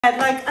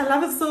Like, I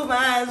love it so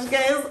much,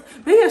 guys.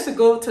 Maybe I should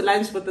go to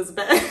lunch with this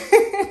bag.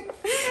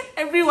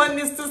 Everyone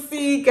needs to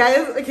see,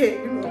 guys. Okay.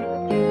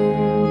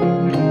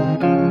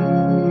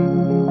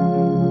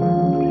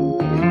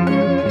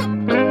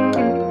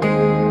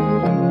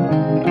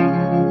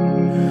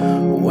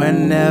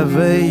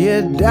 Whenever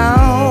you're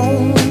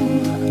down,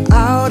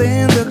 out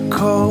in the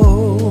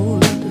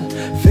cold,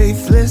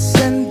 faithless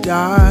and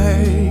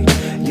dark,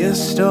 your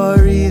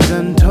story's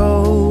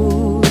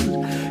untold.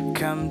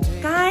 Come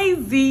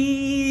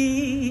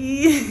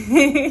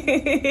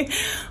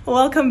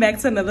welcome back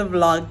to another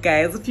vlog,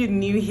 guys. If you're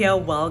new here,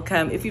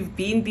 welcome. If you've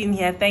been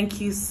here, thank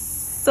you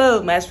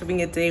so much for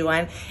being at day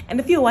one. And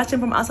if you're watching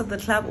from outside the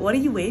club, what are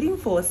you waiting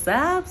for?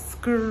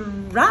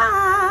 Subscribe.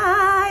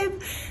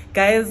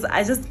 Guys,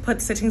 I just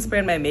put setting spray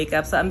on my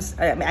makeup, so I'm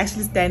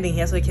actually standing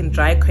here so I can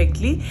dry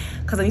quickly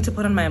because I need to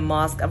put on my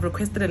mask. I've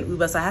requested an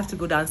Uber, so I have to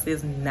go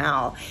downstairs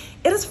now.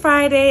 It is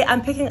Friday.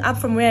 I'm picking up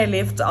from where I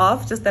left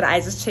off, just that I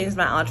just changed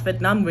my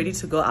outfit. Now I'm ready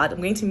to go out. I'm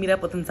going to meet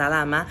up with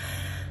Ndzalama.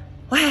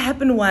 What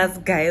happened was,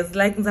 guys,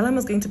 like, Ndzalama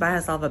was going to buy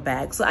herself a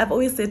bag. So I've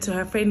always said to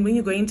her friend, when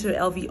you're going to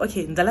LV,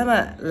 okay,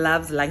 Ndzalama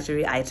loves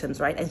luxury items,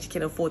 right? And she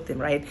can afford them,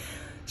 right?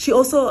 She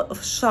also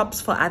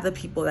shops for other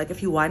people. Like,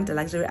 if you want a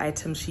luxury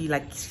item, she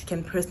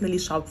can personally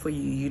shop for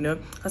you, you know,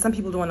 because some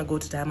people don't want to go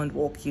to Diamond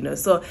Walk, you know.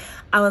 So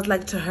I was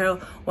like to her,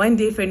 one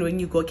day, friend, when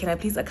you go, can I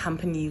please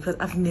accompany you? Because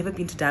I've never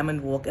been to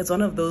Diamond Walk. It's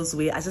one of those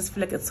where I just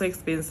feel like it's so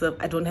expensive.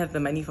 I don't have the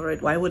money for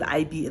it. Why would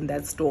I be in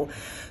that store?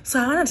 So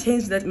I want to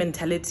change that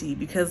mentality,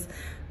 because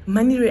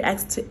money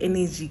reacts to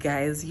energy,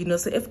 guys, you know.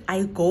 So if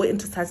I go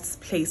into such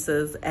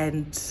places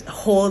and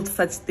hold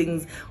such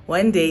things,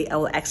 one day I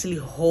will actually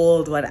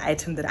hold one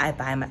item that I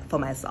buy for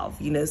myself,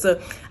 you know.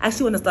 So I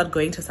actually want to start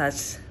going to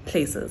such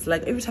places.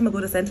 Like, every time I go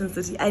to Central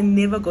City, I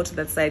never go to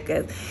that side,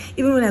 guys.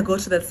 Even when I go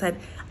to that side,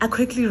 I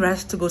quickly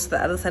rush to go to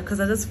the other side because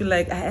I just feel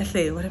like,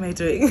 what am I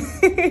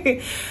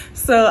doing?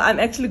 So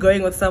I'm actually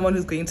going with someone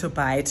who's going to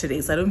buy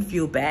today, so I don't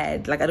feel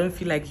bad. Like, I don't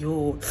feel like,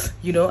 you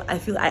know, I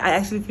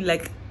actually feel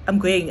like I'm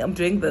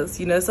doing this,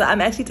 you know. So I'm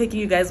actually taking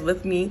you guys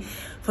with me.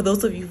 For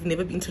those of you who've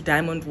never been to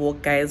Diamond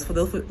Walk, guys, for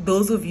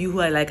those of you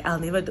who are like, I'll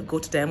never go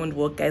to Diamond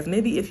Walk, guys,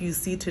 maybe if you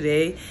see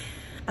today,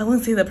 I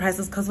won't say the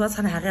prices because what's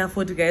gonna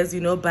afford you guys,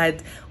 you know,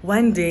 but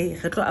one day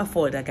retro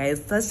afford,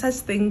 guys. Such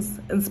things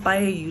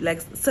inspire you,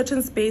 like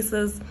certain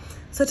spaces,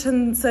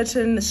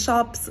 certain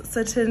shops,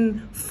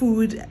 certain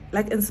food,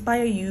 like,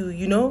 inspire you,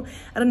 you know.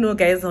 I don't know,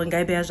 guys,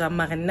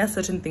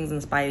 certain things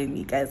inspire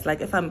me, guys.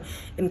 Like, if I'm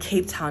in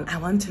Cape Town, I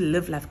want to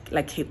live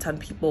like Cape Town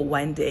people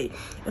one day.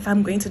 If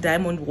I'm going to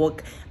Diamond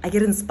Walk, I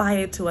get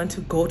inspired to want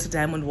to go to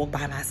Diamond Walk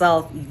by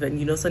myself even,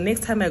 you know. So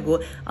next time I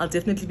go, I'll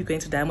definitely be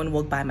going to Diamond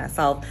Walk by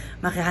myself.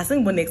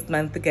 Next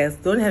month, guys,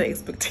 don't have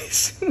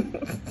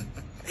expectation.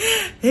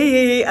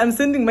 Hey, I'm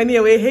sending money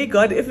away. Hey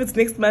God, if it's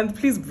next month,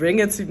 please bring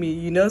it to me,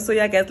 you know. So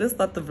yeah, guys, let's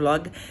start the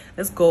vlog.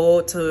 Let's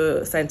go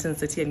to Central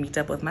City and meet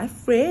up with my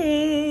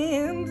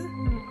friends.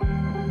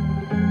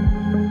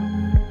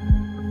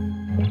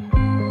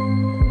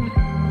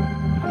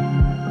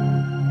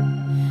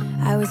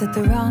 I was at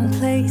the wrong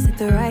place at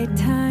the right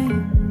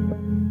time,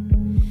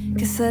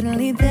 'cause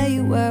suddenly there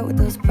you were with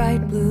those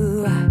bright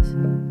blue eyes.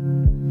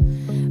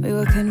 We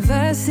were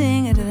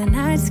conversing under the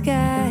night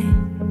sky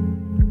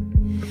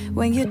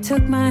when you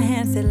took my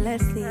hand, said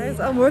let's leave. Guys,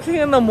 I'm working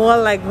in the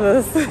mall like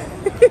this.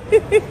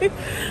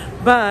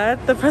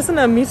 But the person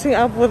I'm meeting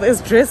up with is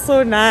dressed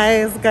so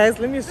nice. Guys,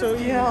 let me show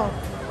you.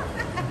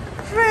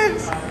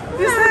 Friends,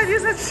 you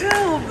said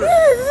chilled.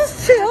 Yeah, this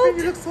is chilled.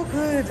 You look so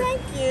good.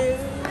 Thank you.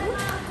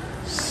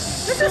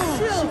 This is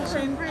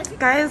chilled.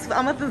 Guys,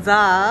 I'm at the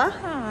Zara.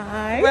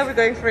 Hi. Where are we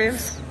going,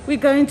 friends? We're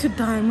going to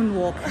Diamond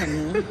Walk,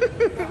 honey.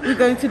 We're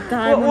going to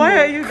Diamond Walk. Why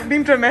are you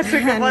being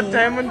dramatic about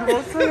Diamond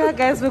Walk? So yeah,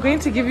 guys, we're going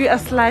to give you a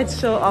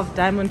slideshow of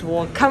Diamond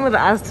Walk. Come with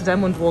us to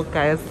Diamond Walk,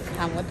 guys.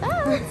 Come with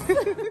us.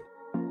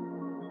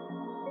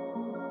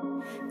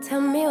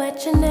 Tell me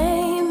what your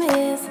name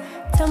is.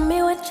 Tell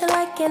me what you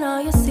like and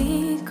all your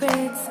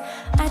secrets.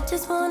 I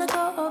just wanna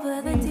go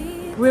over the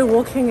deep. We're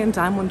walking in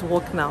Diamond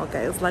Walk now,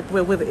 guys. Like,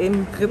 we're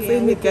within,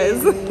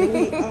 guys.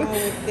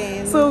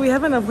 So we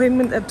have an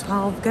appointment at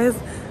 12, guys.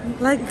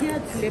 Like, yeah,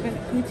 it's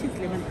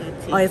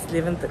 11:30. Oh, it's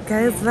 11:30.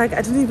 Guys, like,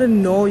 I didn't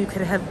even know you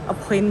could have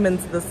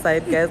appointments this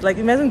side, guys. Like,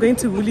 imagine going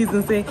to Woolies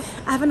and saying,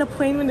 I have an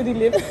appointment at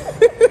 11.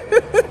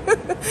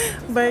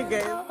 Bye,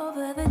 guys.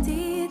 Over the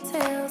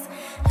details,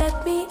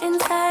 let me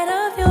inside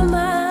of your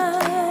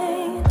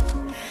mind.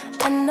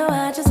 I know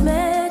I just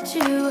met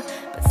you,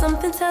 but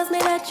something tells me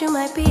that you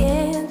might be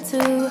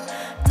into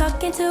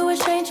talking to a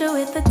stranger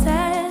with a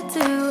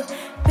tattoo.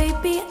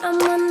 Baby, I'm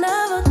one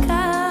of a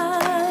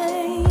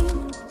kind.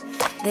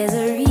 There's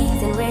a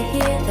reason we're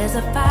here, there's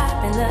a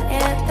vibe in the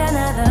air that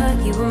neither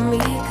you or me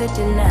could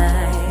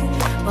deny.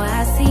 Boy,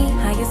 I see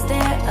how you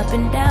stare up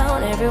and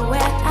down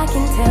everywhere. I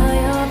can tell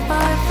you're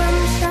far from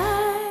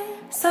shy.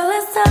 So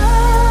let's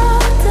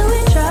talk till we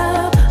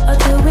drop, or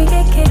till we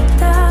get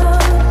kicked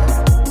out.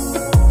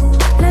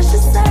 Let's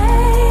just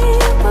say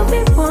what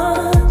we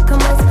want,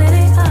 come on, spit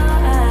it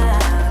all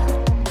out.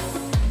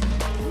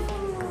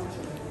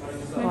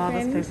 Wow,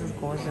 this place is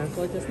gorgeous.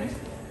 Gorgeousness.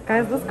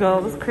 Guys,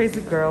 this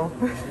crazy girl.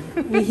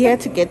 We're here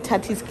to get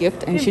Tati's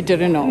gift and she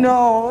didn't know.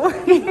 No.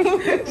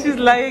 She's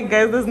lying,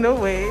 guys. There's no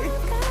way.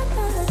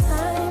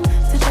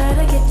 To try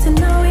to get to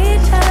know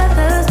each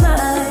other's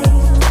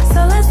minds.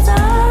 So let's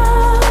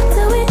talk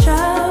till we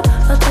drop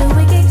or till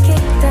we get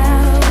kicked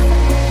out.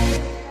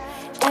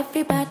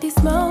 Everybody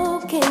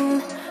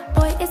smoking.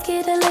 Boy, it's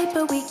getting late,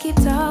 but we keep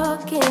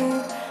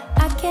talking.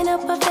 I can't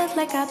help but feel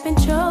like I've been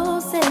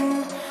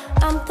chosen.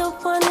 I'm the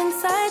one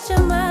inside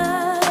your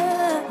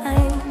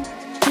mind.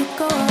 You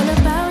go on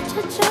about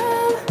your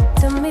job.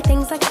 Tell me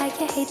things like how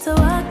you hate to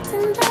walk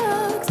in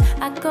dogs.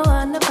 I go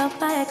on about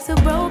my ex who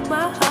broke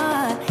my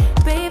heart.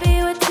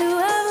 Baby, we're too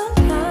out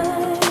of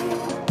line.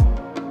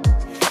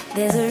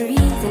 There's a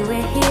reason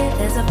we're here.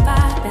 There's a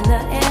vibe in the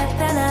air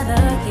that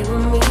neither you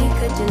or me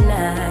could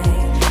deny.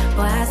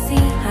 Boy, I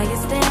see how you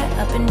stare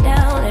up and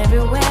down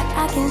everywhere.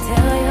 I can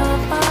tell you're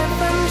far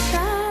from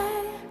shy.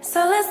 So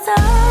let's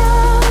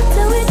talk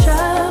till we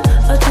drop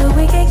or till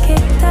we get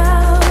kicked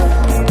out.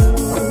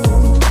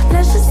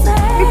 Let's just say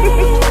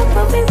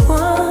what we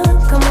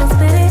want. Come on,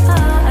 spit it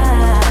all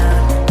out.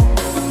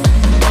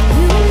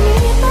 You and me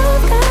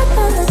both got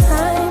the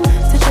time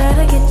to try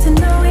to get to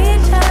know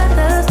each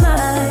other's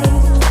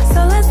minds. So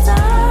let's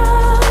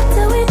talk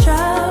till we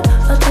drop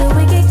or till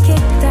we get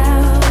kicked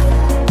out.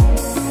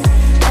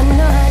 I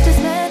know I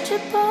just met you,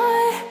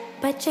 boy,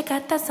 but you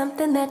got that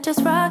something that just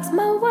rocks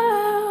my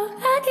world.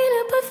 I can't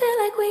help but feel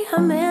like we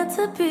are meant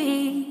to be.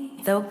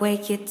 The way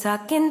you're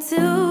talking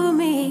to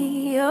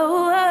me,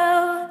 oh,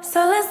 oh. So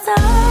let's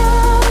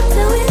talk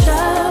till we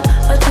drop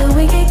or till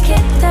we get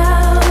kicked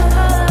out.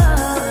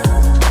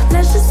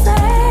 Let's just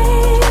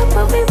say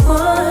what we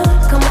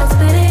want. Come on,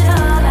 spit it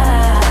all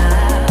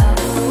out.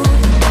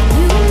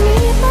 You and me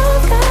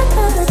both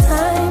got the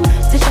time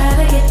to try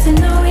to get to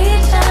know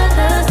each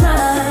other's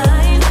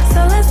minds. So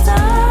let's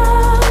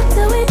talk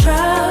till we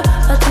drop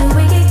or till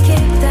we get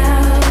kicked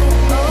out.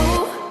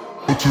 Oh.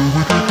 Until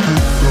we get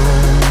kicked out.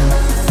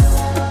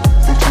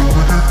 Until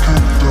we get kicked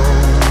out.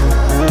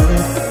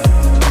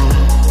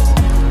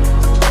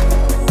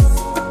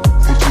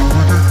 Until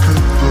we get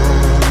kicked out.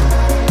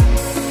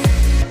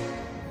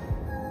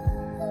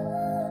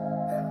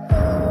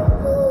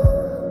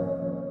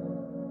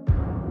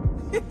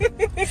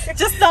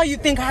 Just now you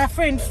think I have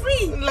friend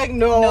free. Like,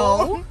 no.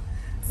 No,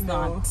 it's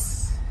No. not.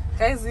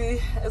 Guys,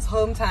 it's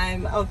home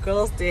time. Our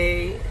girls'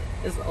 day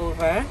is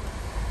over.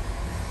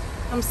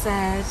 I'm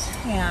sad.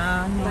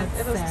 Yeah, no, Like,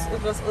 it's sad.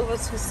 it was over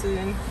too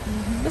soon.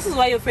 This is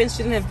why your friends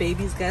shouldn't have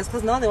babies, guys,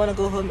 because now they want to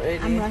go home early.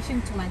 I'm rushing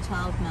to my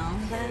child now.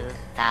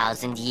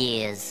 2,000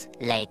 years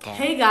later.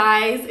 Hey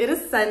guys, it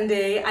is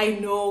Sunday. I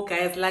know,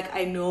 guys, like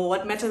I know.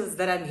 What matters is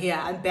that I'm here.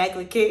 I'm back,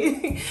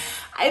 okay?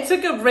 I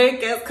took a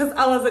break, guys, because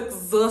I was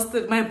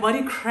exhausted. My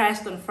body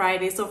crashed on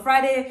Friday. So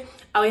Friday,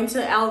 I went to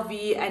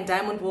LV and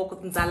Diamond Walk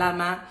with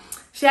Ndzalama.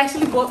 She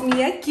actually bought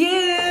me a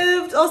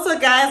gift. Also,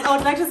 guys, I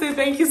would like to say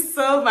thank you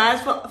so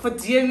much for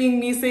DMing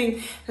me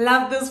saying,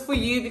 love this for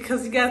you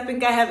because you guys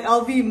think I have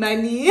LV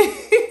money.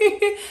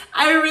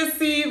 I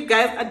received,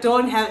 guys, I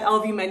don't have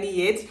LV money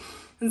yet.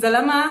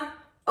 Ndzalama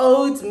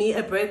owed me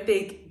a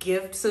birthday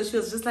gift. So she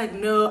was just like,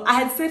 no. I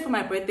had said for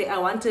my birthday, I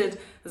wanted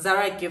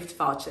Zara gift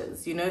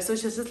vouchers, you know. So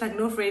she was just like,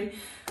 no, friend,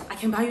 I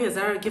can buy you a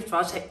Zara gift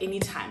voucher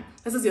anytime.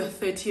 This is your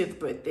 30th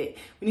birthday.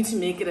 We need to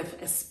make it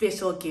a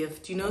special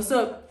gift, you know.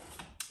 So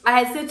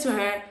I had said to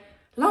her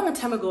long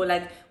time ago,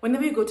 like,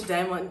 whenever you go to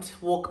Diamond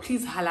Walk,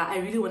 please holla, I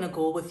really want to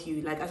go with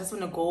you. Like, I just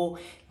want to go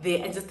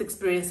there and just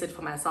experience it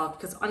for myself,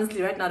 because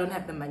honestly right now I don't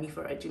have the money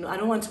for it, you know. I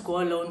don't want to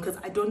go alone because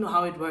I don't know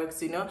how it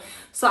works, you know.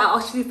 So I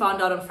actually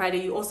found out on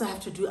Friday you also have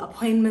to do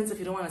appointments if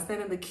you don't want to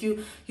stand in the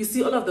queue. You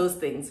see all of those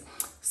things.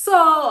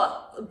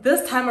 So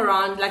this time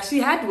around, like,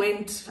 she had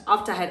went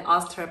after I had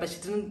asked her, but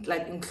she didn't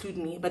like include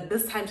me. But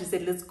this time she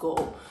said, let's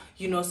go,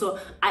 you know. So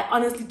I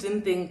honestly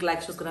didn't think like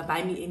she was gonna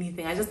buy me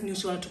anything. I just knew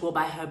she wanted to go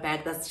buy her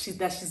bag that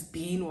she's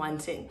been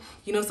wanting,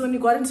 you know. So when we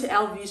got into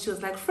LV, she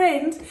was like,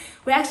 friend,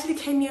 we actually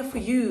came here for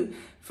you.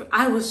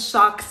 I was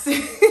shocked.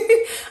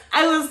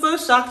 I was so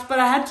shocked, but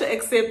I had to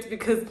accept,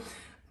 because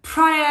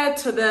prior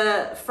to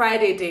the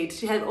Friday date,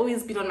 she had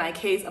always been on my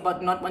case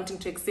about not wanting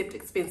to accept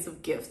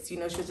expensive gifts. You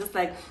know, she was just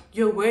like,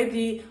 you're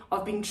worthy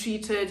of being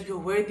treated. You're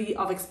worthy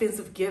of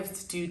expensive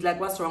gifts, dude. Like,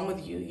 what's wrong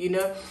with you? You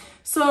know?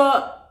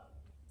 So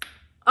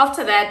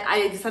after that,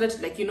 I decided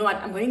to, like, you know what,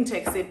 I'm going to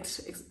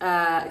accept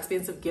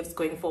expensive gifts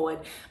going forward.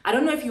 I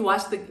don't know if you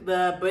watched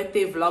the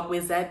birthday vlog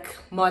where Zach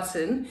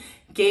Martin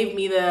gave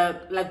me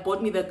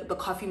bought me the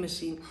coffee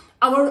machine.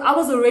 I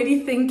was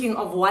already thinking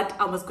of what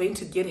I was going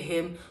to get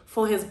him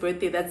for his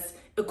birthday that's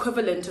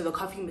equivalent to the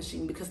coffee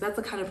machine, because that's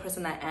the kind of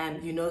person I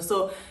am, you know.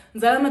 So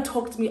Ndzalama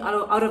talked me out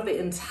of the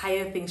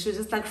entire thing. She was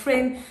just like,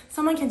 friend,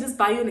 someone can just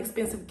buy you an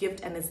expensive gift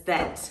and it's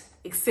that.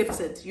 Accept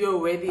it. You're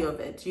worthy of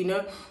it, you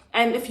know.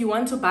 And if you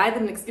want to buy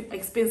them an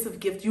expensive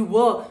gift, you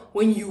will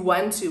when you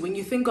want to, when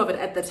you think of it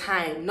at the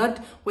time, not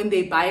when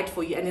they buy it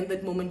for you. And in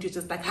that moment, you're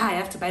just like, I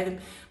have to buy them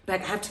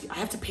back. I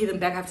have to pay them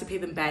back. I have to pay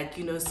them back,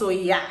 you know. So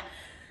yeah.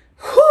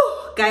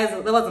 Whew. guys,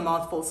 that was a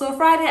mouthful. So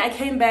Friday I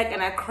came back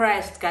and I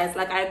crashed, guys.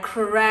 Like I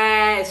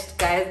crashed,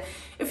 guys.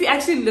 If you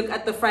actually look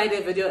at the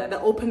Friday video, the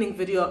opening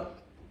video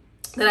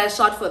that I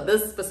shot for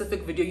this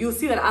specific video, you'll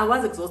see that I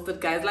was exhausted,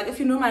 guys. Like if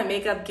you know my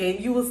makeup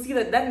game, you will see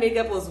that that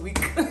makeup was weak.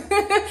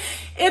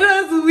 It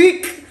was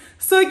weak.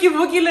 So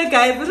kivukile,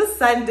 guys. It is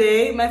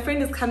Sunday. My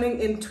friend is coming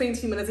in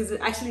 20 minutes. He's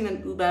actually in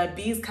an Uber.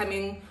 B is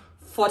coming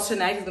for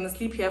tonight. He's gonna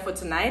sleep here for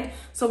tonight.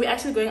 So we're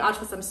actually going out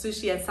for some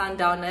sushi and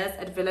sundowners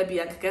at Villa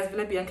Bianca. Guys,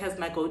 Villa Bianca is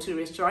my go-to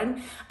restaurant.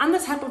 I'm the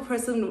type of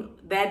person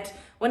that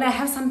when I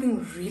have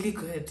something really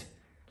good,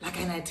 like,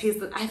 and I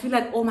taste it, I feel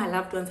like all my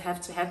loved ones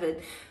have to have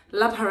it.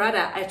 La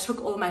Parada, I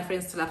took all my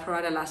friends to La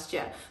Parada last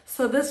year.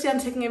 So this year I'm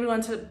taking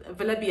everyone to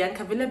Villa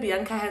Bianca. Villa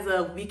Bianca has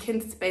a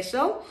weekend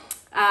special.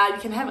 You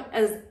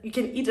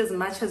can eat as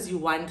much as you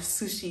want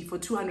sushi for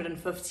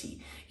 250.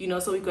 You know,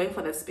 so we're going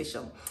for that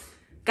special.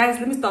 Guys,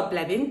 let me stop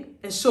blabbing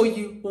and show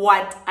you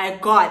what I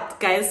got,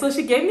 guys. So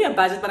she gave me a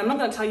budget, but I'm not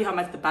going to tell you how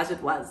much the budget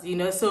was, you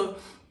know. So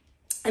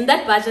in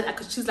that budget, I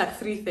could choose like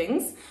 3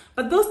 things.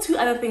 But those 2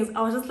 other things,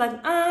 I was just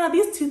like,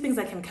 these 2 things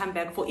I can come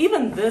back for.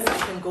 Even this I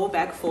can go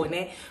back for,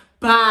 ne?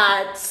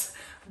 But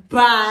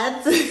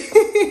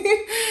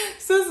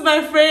since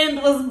my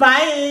friend was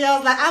buying, I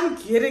was like, I'm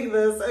getting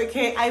this,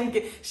 okay?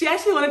 She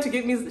actually wanted to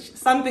give me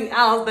something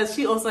else that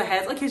she also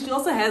has. Okay, she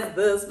also has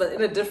this, but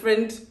in a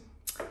different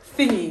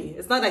thingy.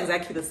 It's not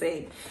exactly the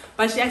same,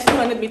 but she actually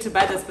wanted me to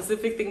buy the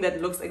specific thing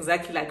that looks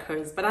exactly like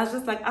hers. But I was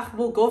just like,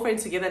 we'll go for it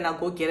together and I'll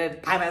go get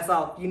it by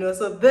myself, you know.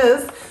 So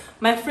this,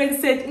 my friend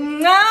said,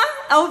 nah,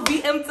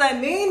 LV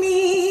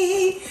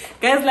Mtaneni.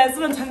 Guys,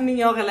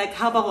 like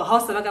how about how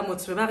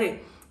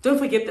don't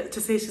forget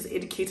to say she's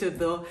educated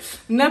though.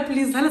 No,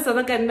 please, guys,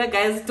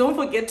 don't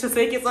forget to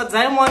say it's a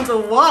diamond to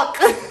walk.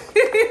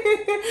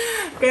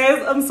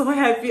 Guys, I'm so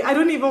happy. I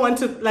don't even want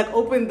to like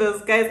open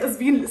this, guys. It's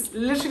been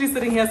literally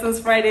sitting here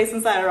since Friday,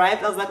 since I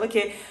arrived. I was like,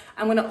 okay,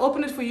 I'm gonna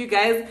open it for you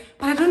guys,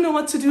 but I don't know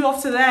what to do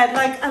after that.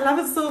 Like, I love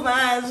it so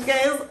much,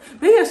 guys.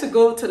 Maybe I should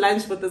go to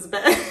lunch with this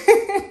bag.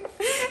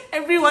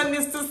 Everyone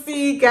needs to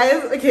see,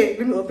 guys. Okay,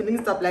 let me open. Let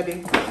me stop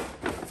lagging.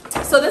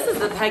 So this is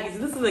the package.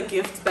 This is a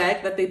gift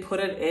bag that they put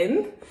it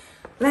in.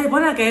 Like,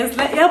 guys,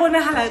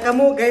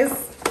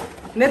 guys.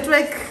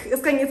 Network is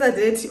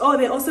dirty. Oh,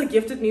 they also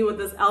gifted me with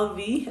this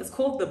LV. It's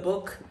called the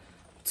book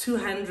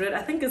 200.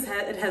 I think it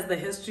has the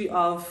history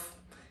of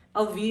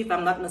LV, if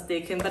I'm not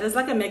mistaken. But it's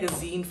like a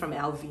magazine from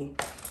LV,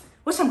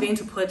 which I'm going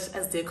to put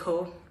as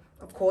deco,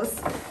 of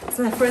course. It's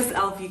my first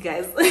LV,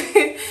 guys.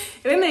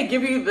 And then they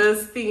give you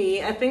this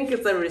thingy. I think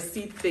it's a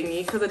receipt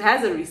thingy because it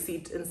has a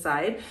receipt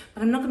inside.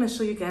 But I'm not going to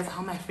show you guys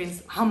how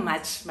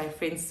much my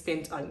friends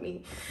spent on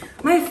me.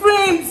 My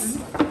friends!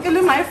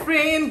 My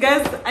friend,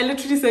 guys, I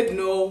literally said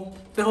no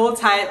the whole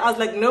time. I was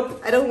like,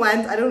 nope, I don't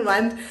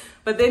want.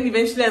 But then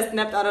eventually I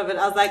snapped out of it.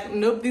 I was like,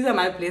 nope, these are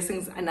my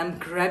blessings and I'm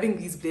grabbing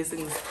these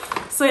blessings.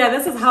 So yeah,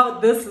 this is how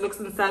this looks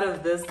inside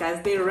of this,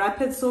 guys. They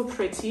wrap it so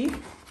pretty.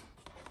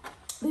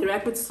 They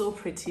wrap it so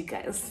pretty,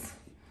 guys.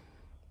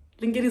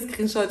 Let me get a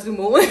screenshot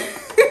more.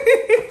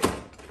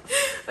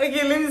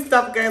 Okay, let me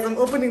stop, guys. I'm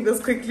opening this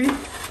quickly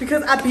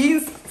because I've been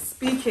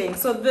speaking.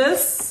 So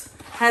this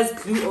has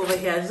glue over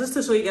here. Just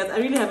to show you guys, I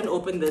really haven't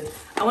opened it.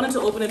 I wanted to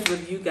open it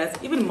with you guys.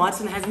 Even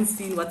Martin hasn't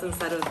seen what's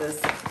inside of this.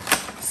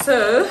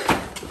 So,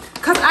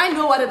 because I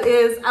know what it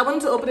is, I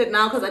wanted to open it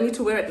now because I need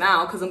to wear it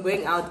now because I'm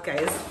going out,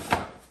 guys.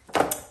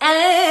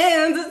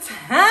 And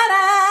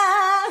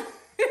ta-da!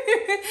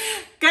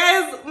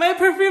 Guys, my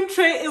perfume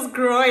tray is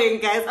growing,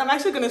 guys. I'm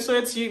actually going to show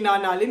it to you now.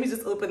 Let me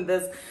just open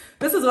this.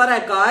 This is what I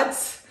got.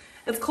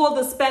 It's called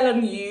the Spell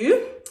on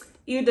You.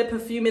 Eau de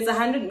Perfume. It's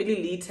 100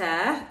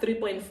 milliliter,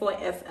 3.4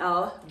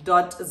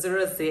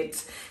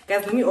 FL.0Z.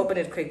 Guys, let me open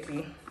it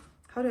quickly.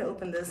 How do I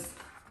open this?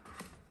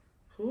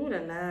 Ooh la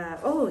la.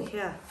 Oh,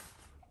 yeah.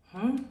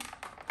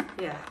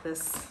 Yeah,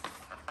 this.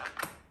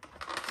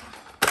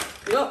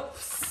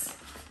 Oops.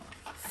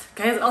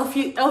 Guys,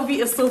 LV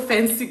is so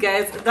fancy,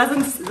 guys. It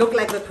doesn't look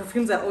like the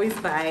perfumes I always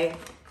buy.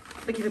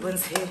 Look at the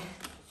ones here.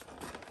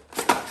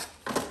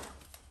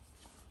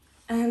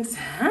 And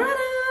ta-da!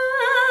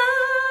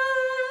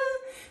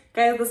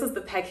 Guys, this is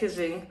the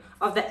packaging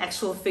of the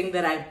actual thing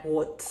that I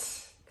bought.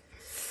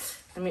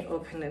 Let me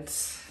open it.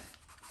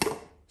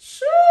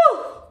 Shoo!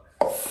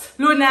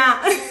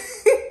 Luna!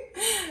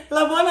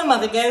 La buona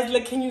mother, guys.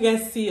 Like, can you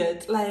guys see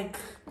it? Like,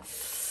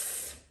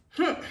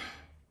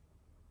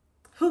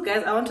 Who,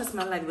 guys? I want to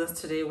smell like this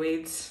today.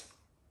 Wait.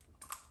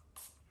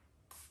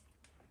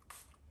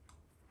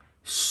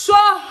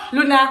 Sure,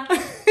 Luna.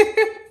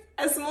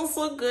 I smell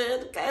so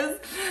good, guys.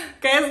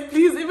 Guys,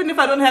 please, even if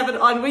I don't have it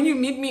on, when you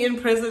meet me in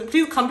person,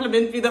 please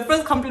compliment me. The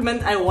first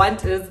compliment I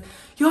want is,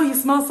 yo, you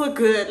smell so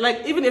good.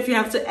 Like, even if you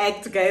have to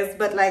act, guys,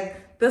 but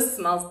like, this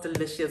smells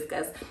delicious,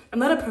 guys. I'm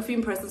not a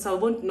perfume person, so I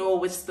won't know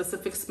which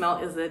specific smell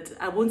is it.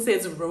 I won't say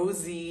it's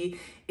rosy,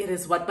 it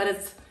is what, but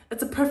it's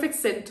a perfect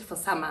scent for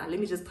summer. Let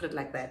me just put it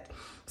like that.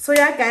 So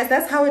yeah, guys,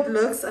 that's how it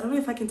looks. I don't know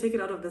if I can take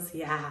it out of this.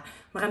 Yeah,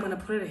 but I'm gonna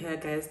put it here,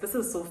 guys. This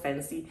is so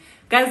fancy.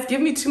 Guys,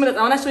 give me 2 minutes.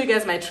 I want to show you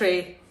guys my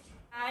tray.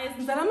 Guys,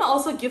 Ndzalama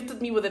also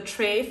gifted me with a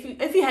tray.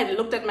 If you had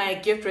looked at my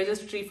gift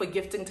registry for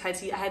gifting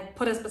Tati, I had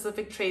put a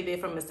specific tray there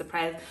from Mr.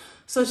 Price.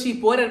 So she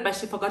bought it, but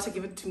she forgot to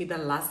give it to me the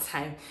last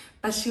time.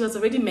 But she was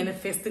already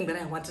manifesting that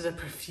I wanted a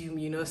perfume,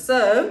 you know.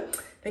 So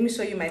let me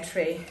show you my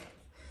tray.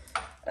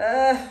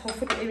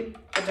 Hopefully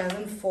it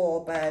doesn't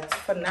fall, but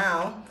for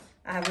now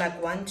I have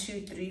like 1,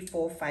 2, 3,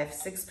 4, 5,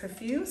 6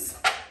 perfumes.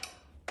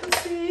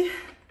 Let's see.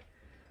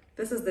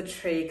 This is the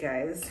tray,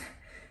 guys.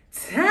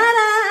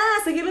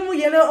 Ta-da! So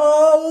yellow.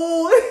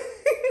 Oh.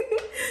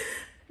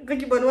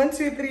 1,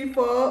 2, 3,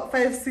 4,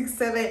 5, 6,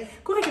 7.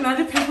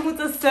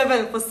 Perfume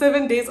 7 for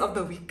 7 days of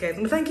the week, guys.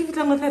 Thank you for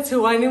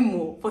 31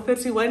 more. For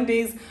 31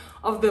 days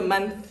of the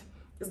month,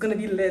 it's gonna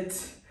be lit.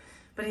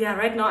 But yeah,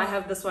 right now I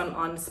have this one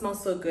on. It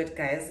smells so good,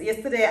 guys.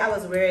 Yesterday I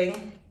was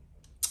wearing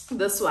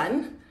this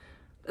one.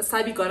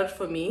 Sabi got it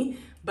for me,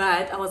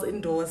 but I was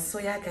indoors. So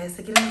yeah, guys,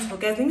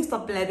 let me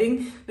stop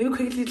blabbing. Let me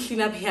quickly clean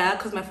up here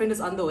because my friend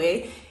is on the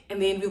way, and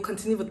then we'll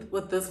continue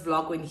with this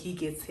vlog when he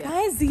gets here.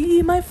 Guys,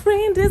 my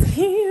friend is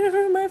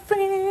here. My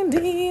friend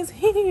is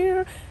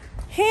here.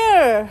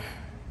 Here.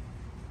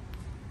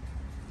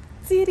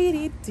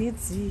 Ellie,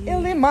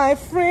 my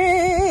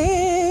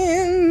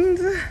friend.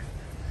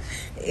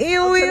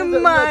 Ellie,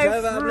 my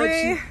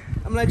friend.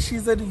 I'm like,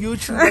 she's a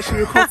YouTuber, she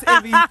records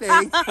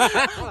everything.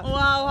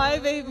 Wow, hi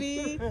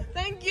baby.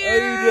 Thank you. How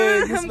you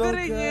doing? You I'm smell good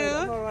at you.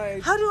 I'm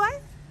alright. How do I?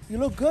 You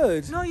look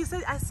good. No, you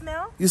said I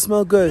smell? You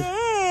smell good.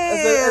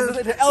 Yes. As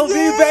the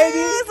LV baby.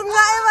 Yes,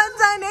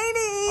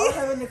 I'll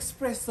have an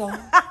espresso.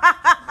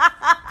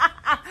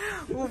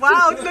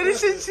 Wow, you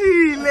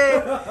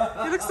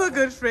look so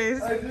good,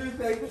 friends. I do,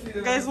 thank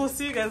you. Guys, we'll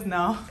see you guys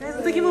now. Guys,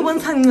 It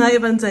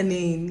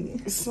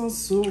smells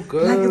so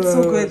good. like it's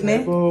so good,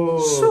 ne? Oh.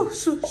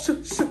 Shoo.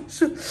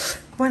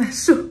 Wanna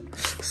shoo.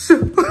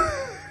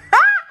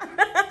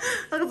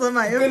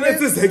 Let's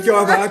just take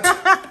your back.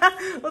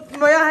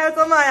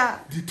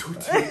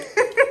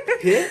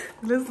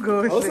 Let's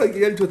go. I was like,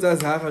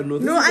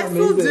 no, I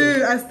still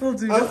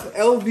do.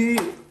 LV,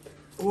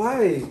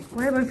 why?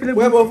 Why am I feeling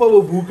Where am I from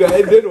a buka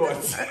and then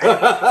what?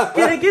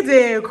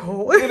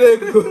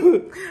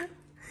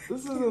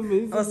 This is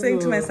amazing. I was saying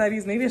to my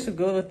studies, maybe I should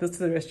go with this to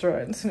the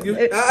restaurant.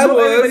 I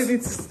would.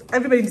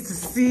 Everybody needs to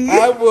see.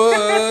 I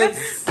would.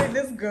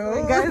 Let's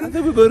go. Guys, I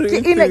think we're going to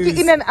in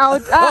and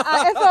out.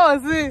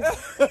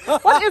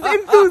 What is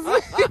enthuse?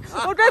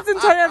 What does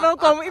internal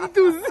welcome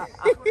enthuse?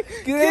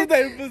 Get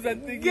in,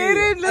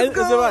 let's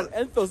go.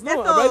 Enthos.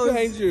 No, I'm right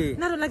behind you.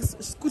 Not like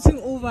scooting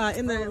over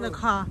in the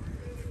car.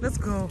 Let's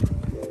go.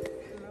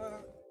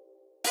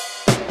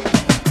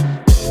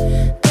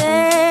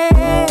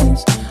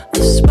 There's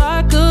a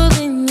sparkle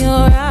in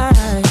your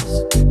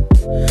eyes.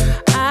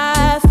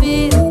 I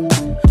feel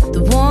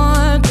the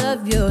warmth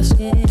of your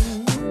skin.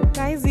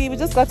 Guys, we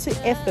just got to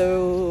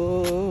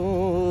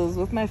Ethos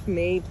with my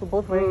mate. We're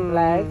both wearing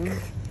black.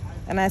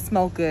 And I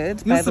smell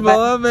good. You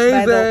smell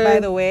amazing. By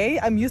the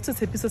way, I'm used to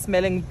Tepiso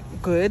smelling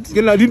good.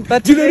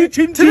 But today,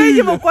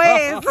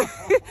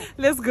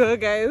 let's go,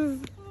 guys.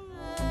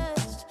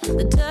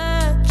 The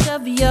touch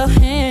of your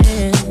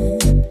hand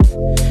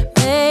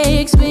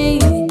makes me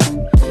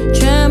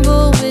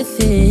tremble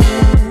within.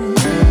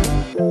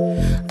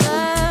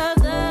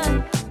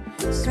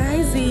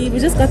 Guys, we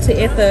just got to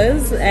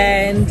Ethos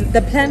and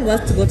the plan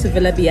was to go to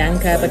Villa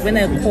Bianca, but when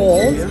I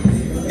called,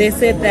 they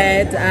said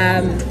that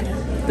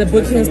the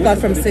bookings start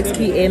from 6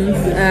 p.m.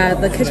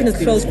 The kitchen is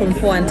closed from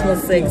 4 until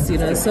 6, you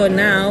know. So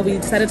now we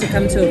decided to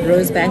come to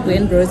Rosebank. We're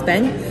in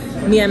Rosebank.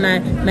 Me and my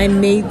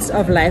mates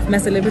of life, my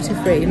celebrity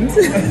friends.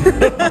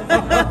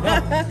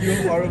 You're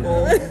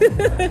horrible.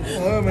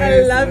 Oh,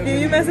 I love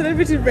you, my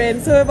celebrity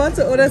friend. So we're about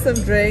to order some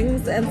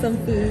drinks and some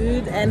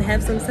food and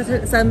have some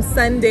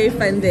Sunday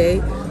fun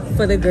day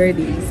for the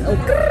girlies.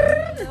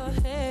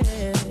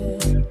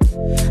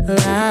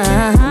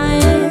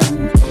 Lying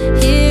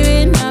here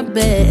in my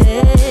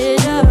bed,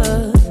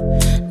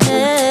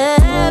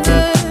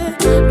 never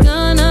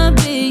gonna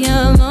be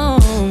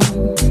alone.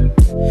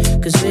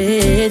 'Cause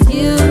with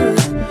you,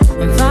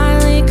 I'm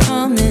finally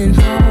coming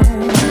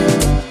home.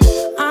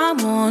 I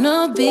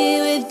wanna be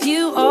with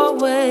you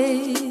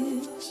always,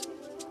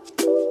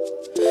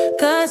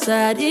 'cause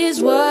that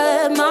is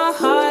what my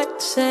heart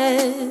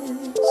says.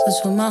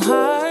 That's what my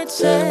heart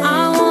says.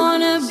 I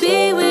wanna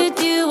be with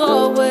you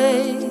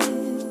always.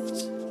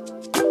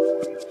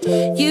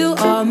 You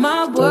are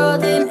my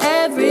world in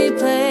every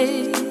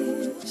place.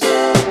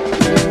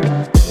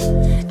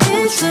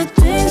 It's the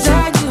things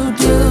that you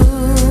do,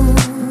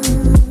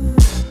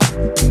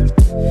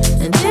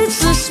 and it's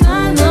the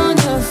smile on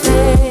your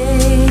face.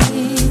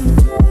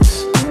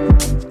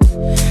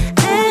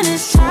 And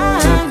as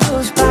time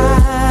goes by, I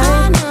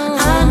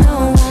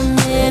know I'm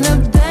in a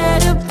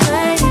better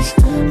place.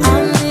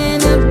 I'm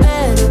in a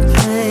better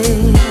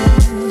place.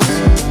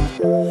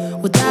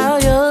 Without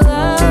your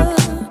love,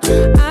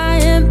 I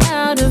am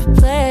out of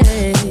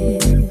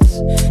place.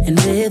 And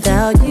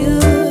without you,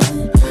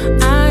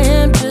 I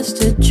am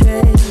just a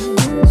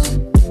trace.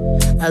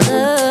 I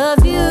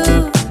love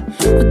you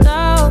with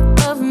all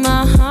of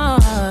my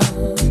heart.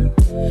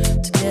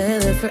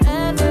 Together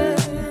forever.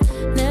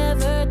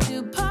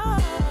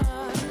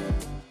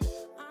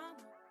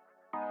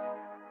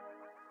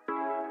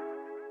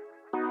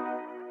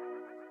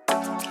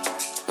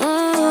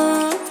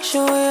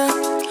 Show ya.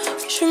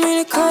 Show me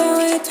the car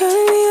when you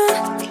turn me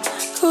on.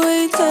 The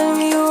way you tell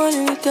me you want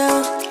me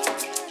down.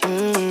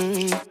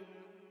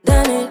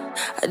 Done it,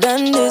 I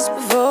done this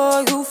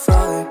before you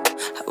falling. I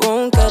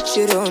won't catch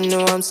you, don't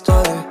know I'm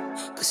stalling.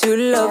 Cause you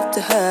love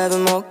to have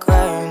them all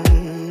crying.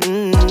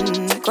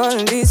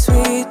 Calling be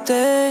sweet,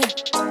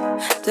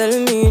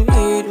 telling me you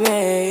need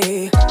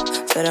me.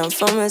 But I'm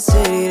from a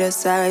city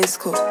that's high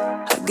school.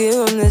 I give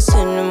them this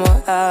and the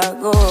more I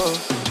go.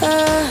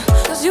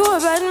 Cause you a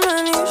bad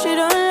man, if she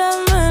don't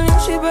love money.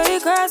 She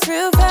break grass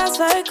real fast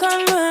like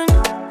conman.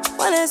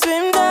 Wanna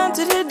swim down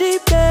to the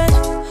deep end.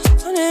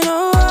 Wanna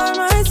know all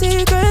my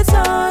secrets,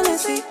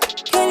 honestly.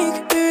 Can you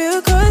keep it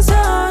real? Cause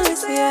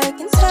honestly, I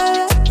can tell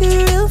that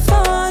you're real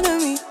fond of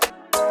me.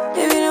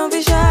 Baby, don't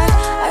be shy,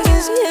 I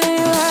can see it in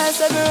your eyes.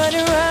 I've been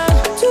running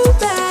around. Too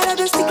bad, I've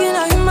been sticking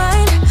out your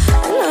mind. I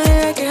know you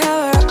like it how I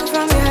rock it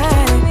from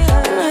behind. I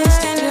know you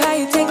stand you how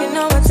you taking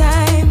all my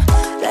time.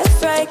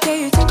 Left, right, can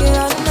you take it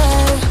all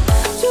night?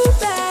 Too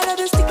bad, I've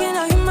been sticking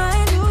out your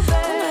mind. I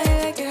know you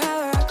like it how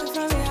I rock it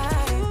from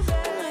behind. I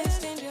know you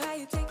stand you how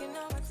you taking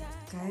all my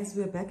time. Guys,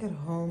 we're back at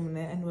home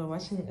and we're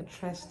watching a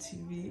trash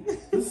TV.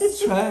 This is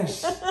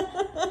trash.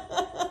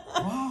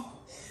 Wow.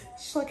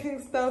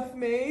 Shocking stuff,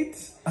 mate.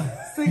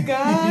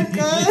 Cigar.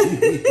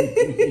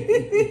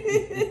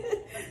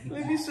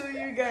 Let me show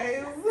you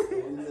guys.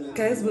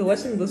 Guys, we're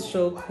watching this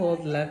show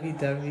called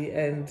LV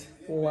and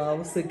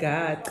wow,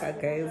 cigar,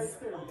 guys.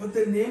 But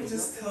the name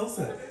just tells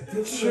it.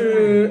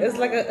 True. It's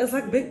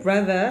like Big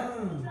Brother,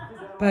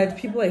 but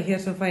people are here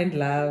to find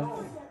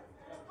love.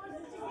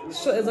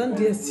 Sure, it's on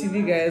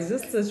DSTV, guys.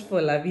 Just search for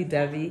LV.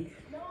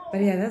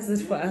 But yeah, that's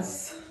it for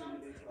us.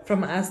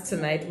 From us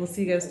tonight. We'll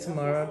see you guys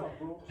tomorrow.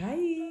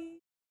 Bye.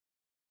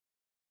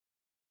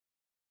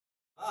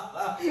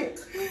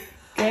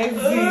 Guys,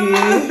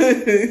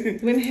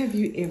 when have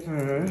you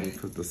ever? Let me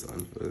put this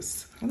on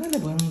first.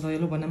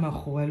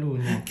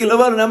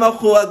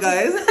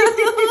 Guys.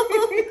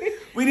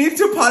 We need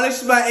to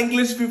polish my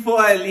English before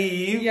I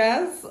leave.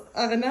 Yes.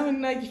 Now I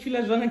feel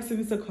like I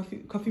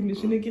coffee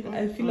machine.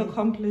 I feel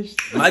accomplished.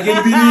 This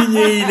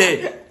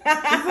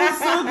is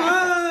so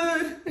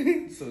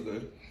good. So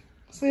good.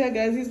 So yeah,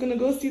 guys, he's gonna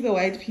go see the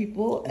white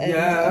people and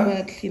Yeah. I'm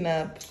gonna clean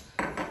up.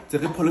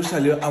 Polish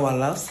our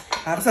lives.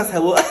 How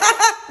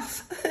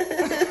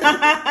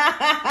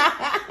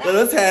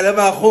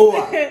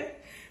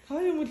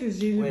are you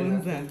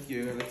motivated? Thank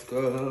you. Let's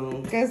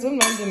go. Guys, don't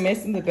mind the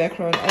mess in the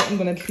background. I'm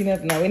gonna clean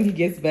up now. When he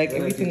gets back,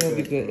 everything will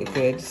be good.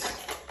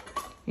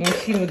 I'm gonna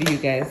clean with you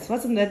guys.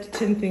 What's in that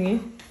tin thingy?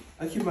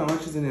 I keep my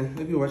watches in here.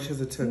 Maybe watch has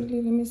a tin. Let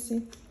me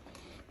see.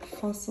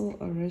 Fossil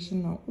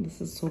original. This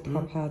is so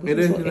proper. This It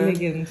is is, so right?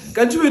 elegant.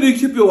 Can't you really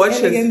keep your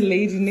watches? Elegant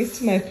lady next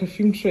to my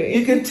perfume tray.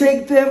 You can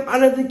take them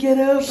out of the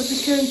ghetto, but you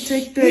can't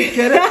take the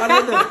ghetto out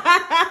of the...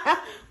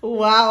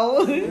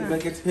 Wow.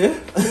 Back it here.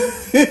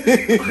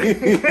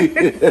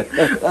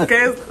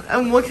 Guys,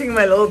 I'm walking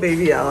my little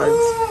baby out.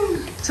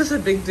 Such a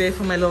big day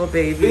for my little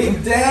baby.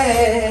 Big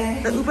day.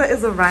 The Uber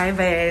is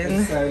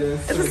arriving. Excited.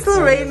 It's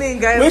still raining,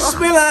 guys. Wish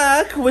me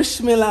luck.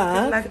 Wish me Good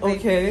luck. luck, baby.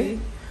 Okay.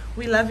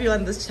 We love you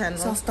on this channel.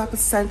 So I'll stop at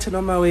Santon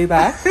on my way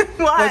back.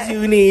 Why? What do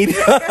you need?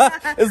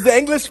 Is the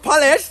English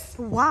polished?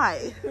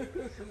 Why?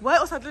 Why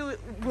also No, I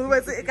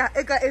went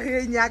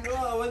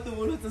the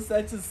one with the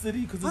Santon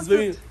City because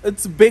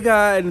it's bigger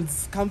and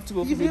it's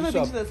comfortable You've for me to never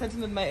been shop. to the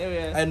Saturn in my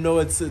area. I know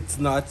it's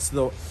not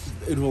though.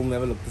 It will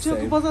never look the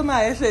same.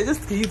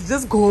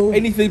 Just go.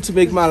 Anything to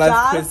make my life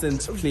Just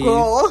pleasant, please.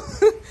 Go.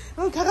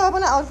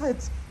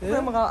 Outfit.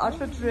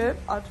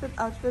 Outfit.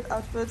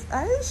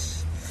 Aish.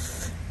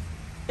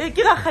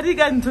 Ke la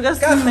khadiga ntho ka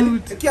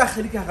suit. Ke a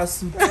khadika ga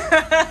suit.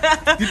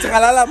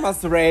 Ditralala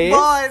must rain.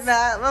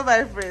 Bona,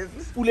 my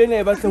friends. Pule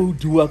ne ba tla ho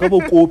dua ka bo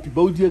kopi,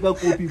 ba o dia ka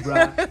kopi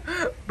bra.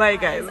 Bye,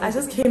 guys. I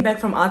just came back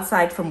from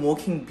outside from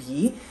walking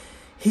B.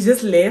 He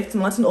just left.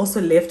 Martin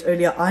also left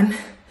earlier on.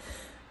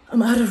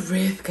 I'm out of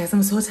breath, guys.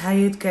 I'm so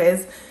tired,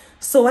 guys.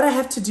 So what I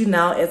have to do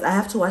now is I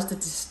have to wash the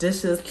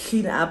dishes,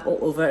 clean up all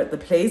over the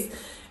place,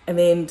 and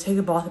then take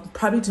a bath,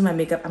 probably do my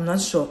makeup. I'm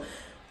not sure.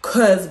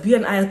 Because B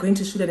and I are going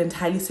to shoot an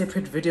entirely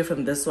separate video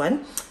from this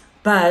one.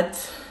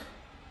 But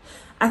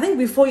I think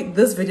before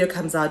this video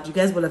comes out, you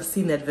guys will have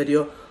seen that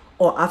video.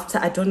 Or after,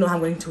 I don't know how I'm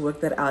going to work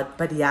that out.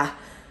 But yeah,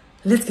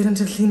 let's get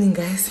into cleaning,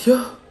 guys.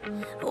 Yo.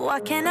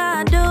 What can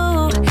I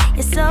do?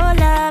 You're so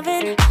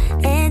loving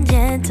and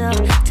gentle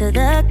to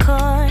the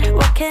core.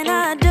 What can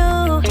I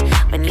do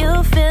when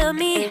you fill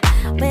me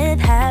with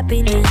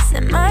happiness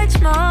and much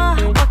more?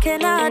 What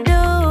can I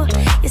do?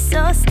 You're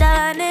so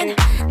stunning,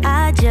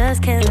 I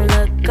just can't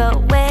look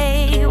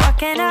away. What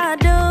can I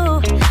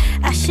do?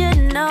 I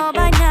should know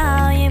by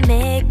now, you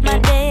make my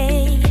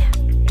day.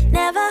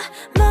 Never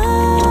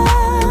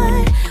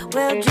more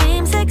will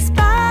dreams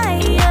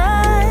expire.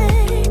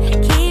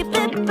 Keep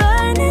it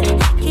burning,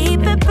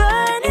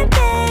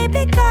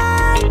 baby.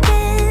 Got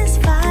this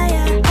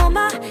fire on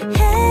my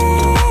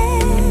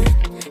head,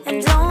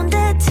 and don't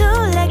dare to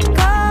let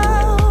go.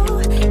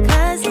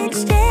 Cause each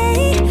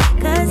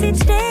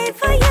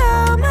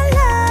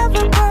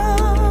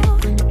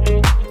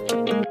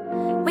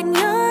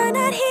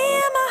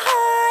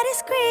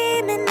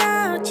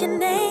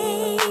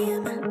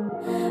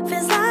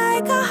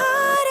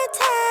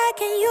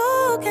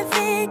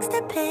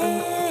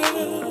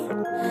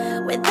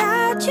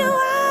Without you,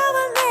 I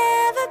will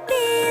never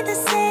be the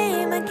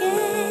same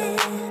again.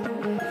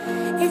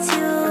 It's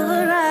you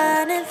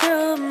running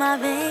through my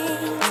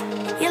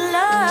veins. Your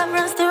love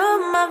runs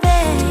through my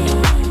veins.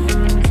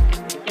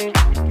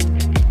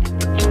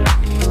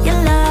 Your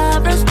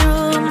love runs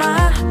through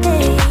my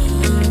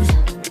veins.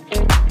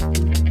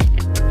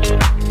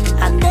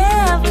 I'll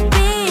never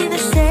be the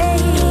same.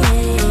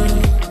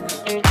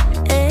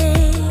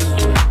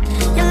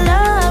 Your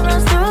love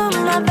runs through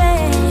my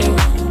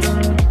veins.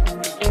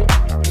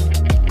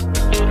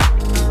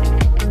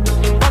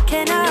 What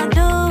can I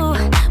do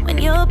when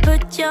you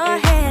put your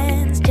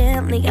hands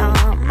gently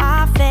on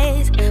my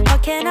face?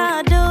 What can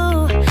I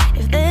do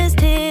if there's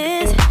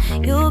tears?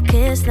 You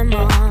kiss them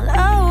all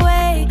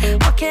away.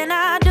 What can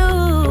I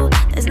do?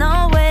 There's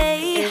no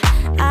way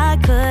I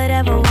could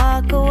ever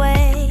walk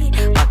away.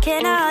 What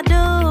can I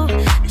do?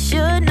 I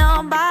should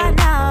know by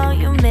now.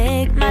 You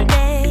make my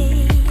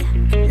day.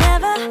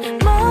 Never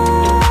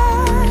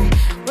more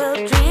will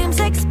dreams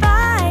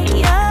expire.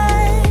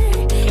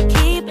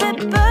 Keep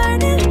it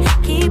burning,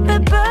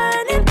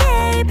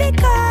 baby.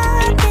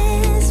 God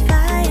is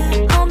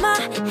fire. Hold my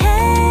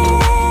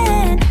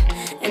hand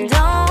and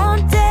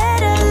don't dare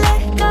to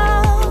let go.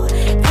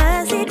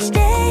 'Cause each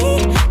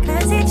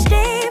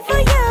day for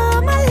you,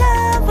 my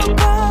love will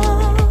grow.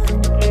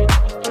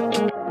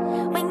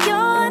 When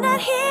you're not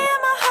here,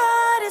 my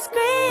heart is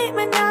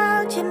screaming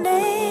out your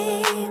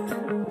name.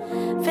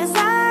 Feels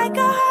like a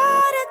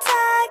heart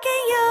attack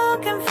and you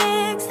can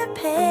fix the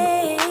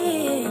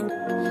pain.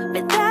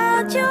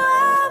 Without you, I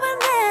will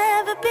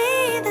never be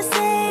the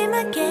same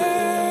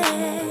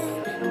again.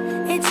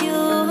 It's you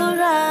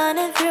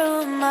running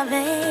through my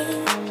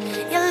veins.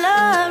 Your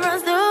love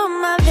runs through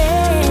my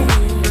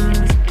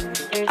veins.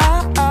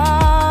 Oh,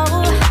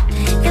 oh,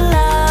 your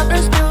love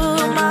runs through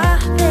my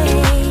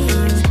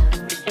veins.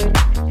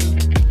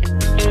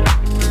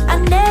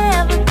 I'll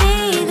never be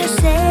the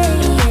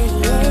same.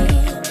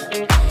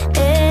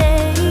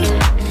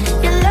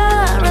 Your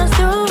love runs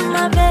through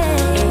my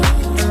veins.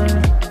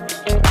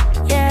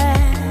 Yeah,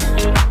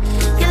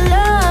 your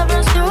love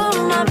runs through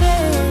my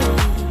veins.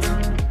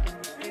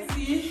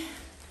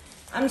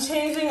 I'm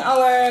changing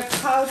our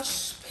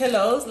couch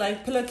pillows,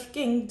 like pillow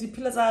kicking. The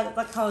pillows are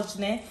the couch,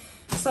 ne?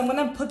 So I'm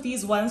gonna put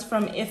these ones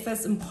from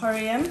FS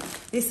Emporium.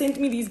 They sent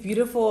me these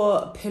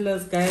beautiful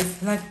pillows, guys.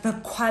 Like the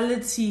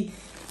quality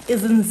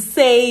is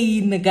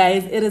insane,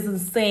 guys. It is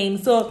insane.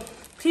 So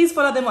please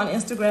follow them on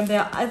Instagram.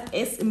 They're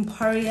FS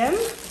Emporium.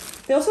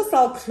 They also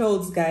sell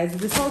clothes, guys.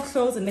 They sell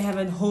clothes and they have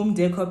a home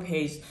decor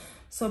page.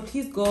 So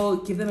please go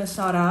give them a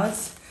shout out,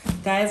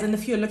 guys. And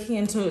if you're looking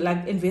into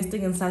like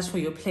investing in such for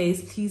your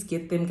place, please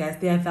get them, guys.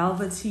 They are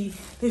velvety.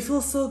 They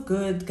feel so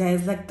good,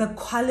 guys. Like the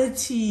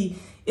quality,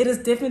 it is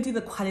definitely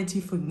the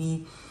quality for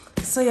me.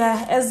 So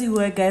yeah, as you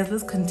were, guys,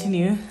 let's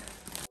continue.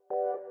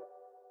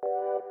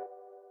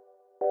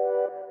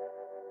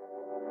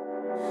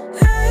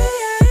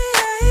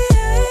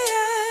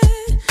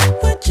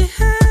 What you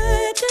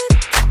hiding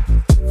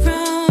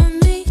from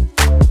me?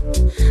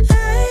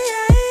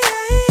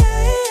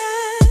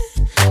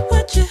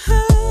 What you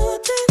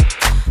holding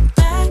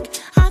back?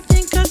 I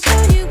think I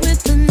saw you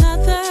with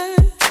another.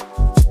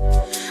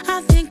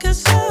 I think I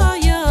saw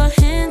your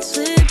hand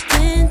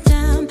slipping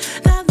down.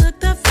 That look,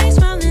 that face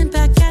smiling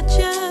back at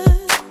you.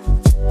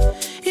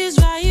 Is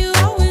why you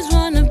always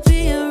wanna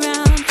be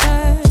around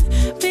her,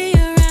 be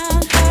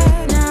around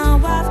her. Now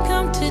I've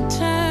come to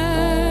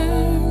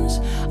terms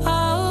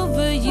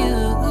over you,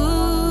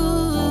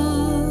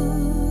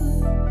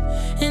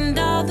 and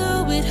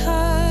although it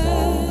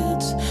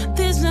hurts,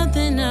 there's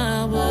nothing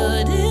I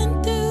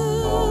wouldn't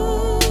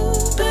do.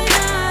 But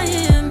I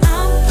am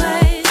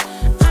outplayed,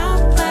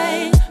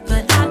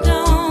 but I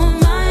don't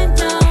mind,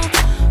 no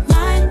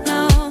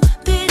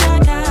that I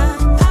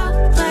got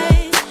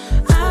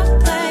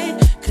outplayed,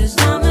 'cause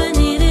I'ma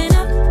need an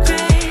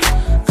upgrade.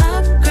 I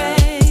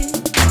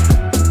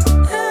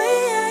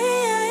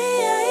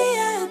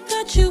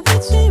thought you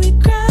would see me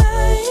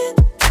crying.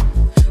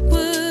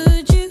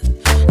 Would you?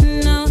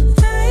 No,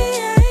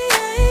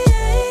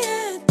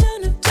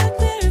 don't have to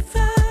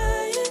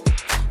clarify it.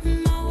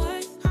 My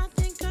worth, I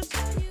think I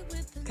saw you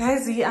with the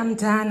Guys, I'm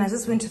done. I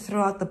just went to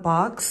throw out the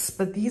box,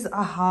 but these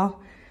are how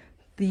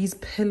these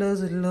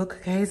pillows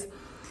look, guys.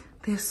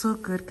 They're so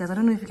good, guys. I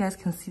don't know if you guys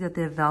can see that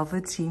they're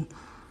velvety,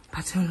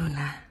 but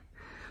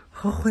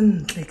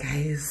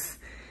guys.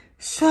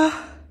 Sure.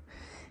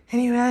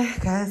 Anyway,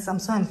 guys, I'm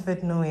so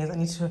unfit. No ways. I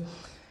need to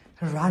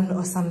run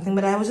or something.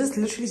 But I was just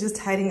literally just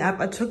tidying up.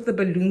 I took the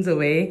balloons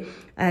away.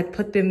 I had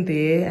put them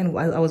there, and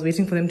I was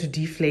waiting for them to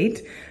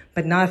deflate.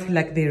 But now I feel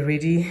like they're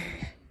ready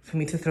for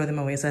me to throw them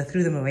away, so I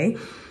threw them away.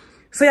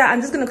 So yeah,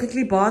 I'm just gonna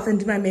quickly bath and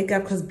do my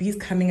makeup because B's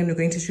coming and we're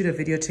going to shoot a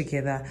video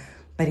together.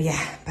 But yeah,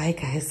 bye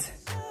guys.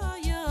 saw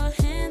your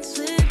hand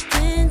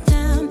slipping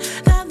down.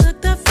 That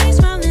look, that face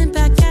smiling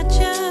back at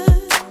you.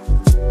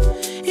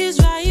 Is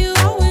why you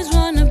always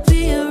wanna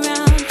be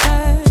around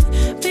her,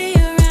 be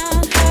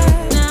around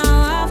her. Now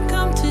I've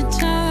come to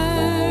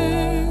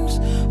terms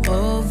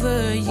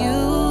over you.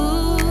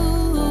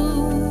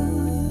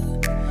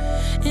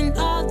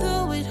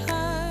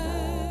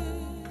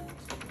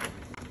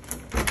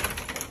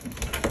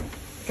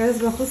 Guys,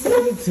 bakhosi ke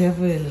the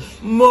devil.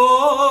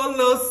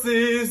 Molo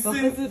sis.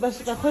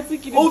 Bakhosi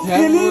ke the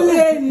Uphelile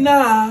devil. na.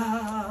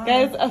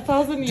 Guys,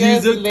 1,000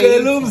 years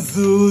later.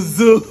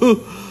 Umzuzu.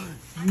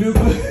 I'm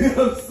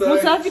sorry.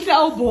 Musafika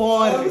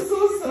awubore. I'm so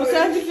sorry.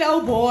 Musafika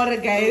awubore,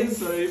 guys.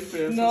 I'm sorry,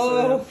 friend.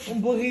 No,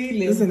 umborile.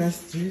 Listen,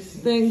 that's juicy.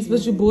 Thanks,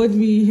 but you bored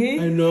me, hey?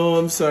 I know,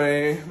 I'm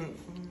sorry.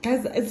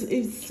 Guys,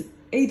 it's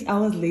 8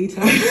 hours later.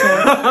 I'm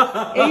sure.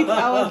 8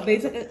 hours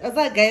later. What's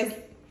that, guys?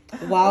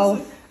 Wow.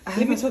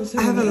 Let me talk to you.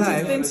 I have a life.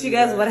 Explain to you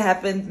guys what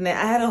happened. I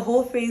had a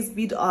whole face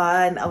beat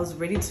on. I was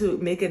ready to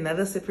make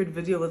another separate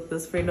video with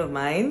this friend of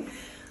mine.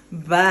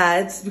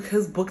 But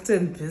because booked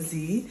and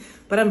busy.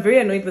 But I'm very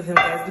annoyed with him,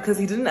 guys, because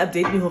he didn't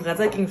update me.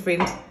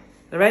 Friend.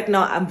 Right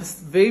now, I'm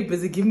very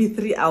busy. Give me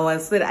 3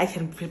 hours so that I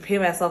can prepare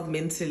myself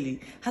mentally.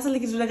 Hasa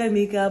liki julaga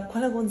makeup.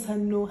 Kwala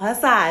gonsano.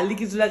 Hasa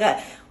liki julaga.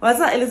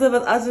 Wasa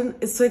Elizabeth Arden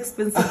is so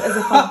expensive as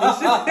a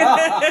foundation.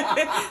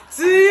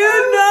 Do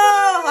you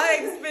know how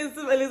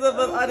expensive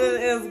Elizabeth Arden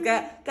is?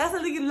 Kasa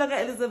liki julaga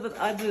Elizabeth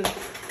Arden.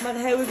 But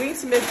hey, we're going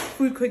to make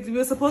food quickly. We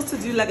were supposed to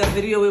do like a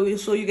video where we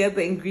show you guys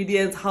the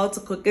ingredients, how to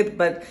cook it.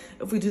 But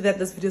if we do that,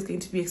 this video is going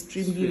to be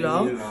extremely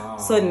long.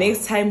 So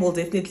next time we'll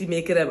definitely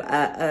make it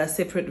a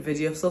separate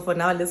video. So for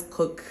now, let's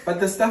cook. But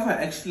the stuff are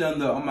actually on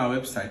my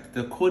website.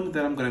 The code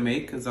that I'm gonna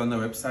make is on the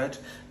website.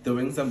 The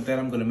wings that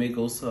I'm gonna make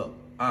also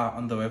are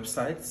on the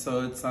website.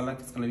 So it's not like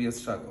it's gonna be a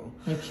struggle.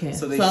 Okay.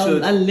 So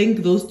I'll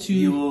link those two.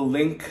 You will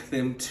link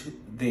them to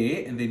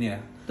there, and then yeah.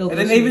 They'll and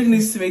then Avery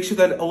needs to make sure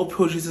that all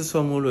purchases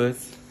from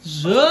Woolworths.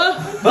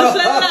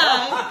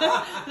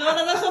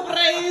 Another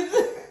surprise.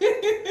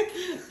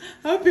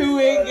 Hope you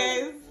wait,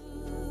 guys.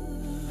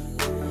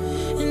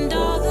 And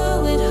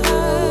although it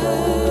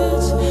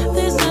hurts,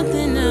 there's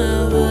nothing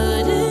I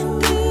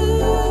wouldn't do.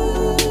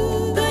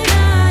 But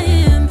I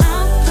am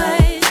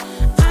outplayed,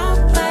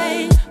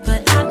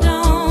 but I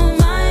don't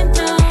mind,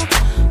 no,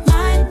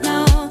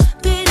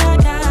 that I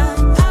got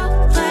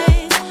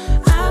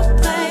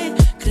outplayed,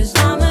 'cause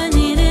I'ma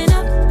need an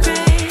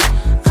upgrade.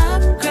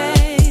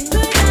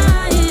 But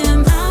I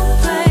am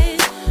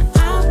outplayed,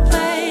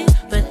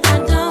 but I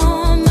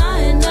don't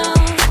mind, no,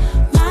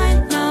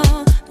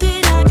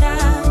 that I got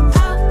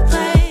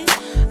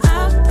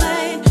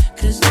outplayed,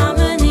 'cause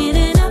I'ma need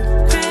an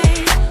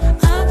upgrade,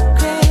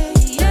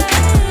 yeah.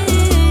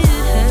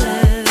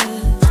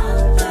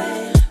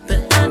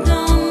 But I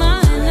don't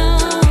mind, no,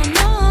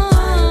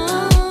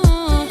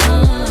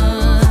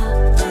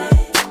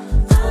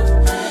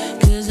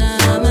 'cause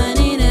I'ma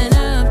need an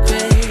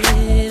upgrade,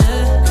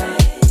 outplayed,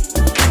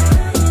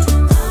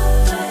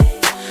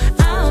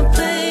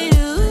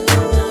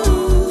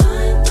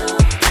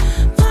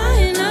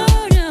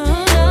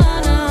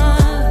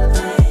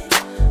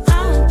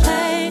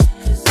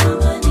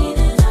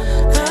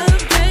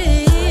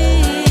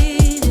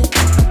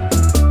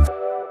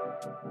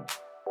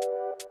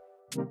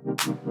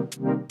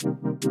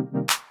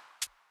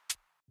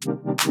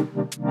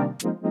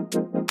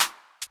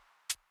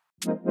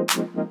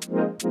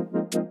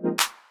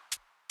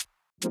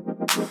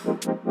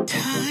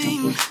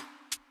 Time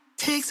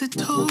takes a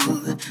toll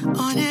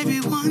on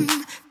everyone,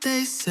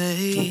 they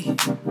say.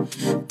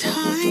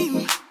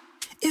 Time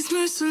is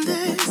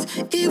merciless,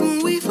 it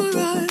won't wait for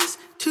us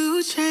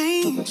to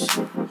change.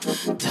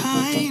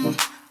 Time,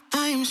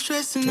 I am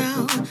stressing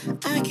out,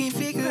 I can't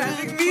figure out.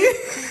 I'm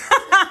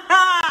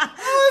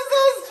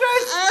so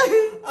stressed.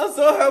 I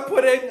saw her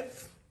putting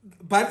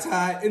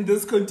butter in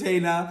this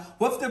container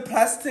with the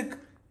plastic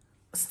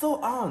still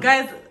on.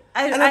 Guys,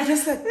 And I'm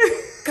just like,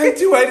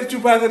 Katie, why did you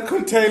buy that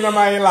container,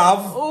 my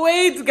love?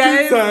 wait,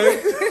 guys.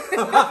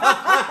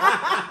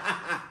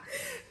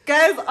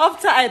 Guys,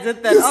 after I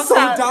did that, You're so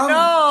dumb.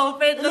 No,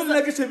 wait, It looked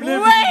like a shape.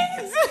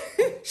 wait.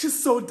 She's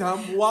so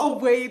dumb. Wow.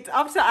 Wait,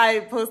 after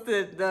I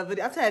posted the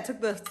video, after I took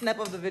the snap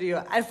of the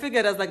video, I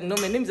figured I was like, no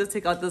man, let me just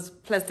take out this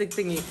plastic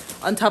thingy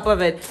on top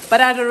of it.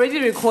 But I had already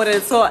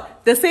recorded, so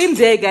the same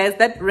day, guys,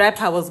 that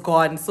wrapper was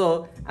gone.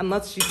 So I'm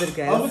not stupid,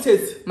 guys. How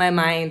it? My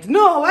mind.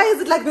 No, why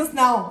is it like this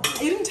now?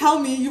 You didn't tell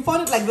me. You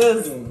found it like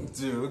this.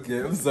 Okay,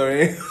 I'm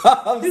sorry.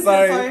 I'm Please,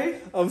 sorry. sorry.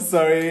 I'm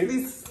sorry.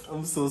 Please.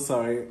 I'm so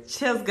sorry.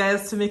 Cheers,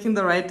 guys, to making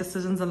the right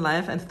decisions in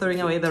life and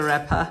throwing away the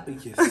wrapper.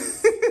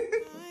 Yes.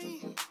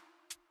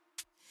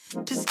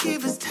 Just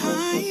give us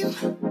time.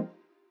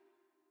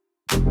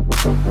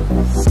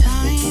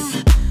 Time.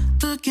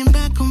 Looking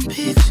back on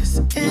pictures,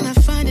 and I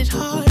find it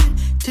hard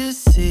to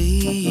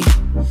see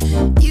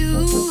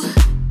you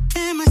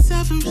and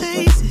myself in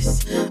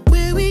places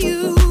where we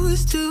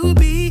used to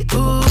be.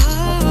 Oh,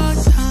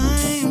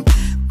 time.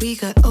 We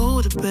got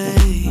older,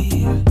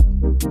 babe,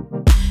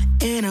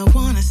 and I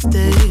wanna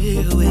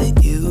stay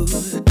with you.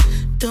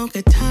 Don't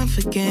got time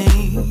for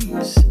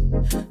games.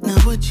 Now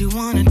what you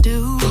wanna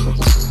do?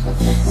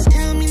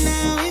 Tell me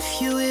now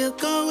if you will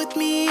go with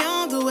me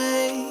all the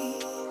way.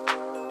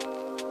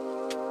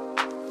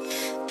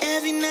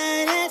 Every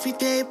night, every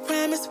day,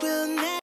 promise we'll never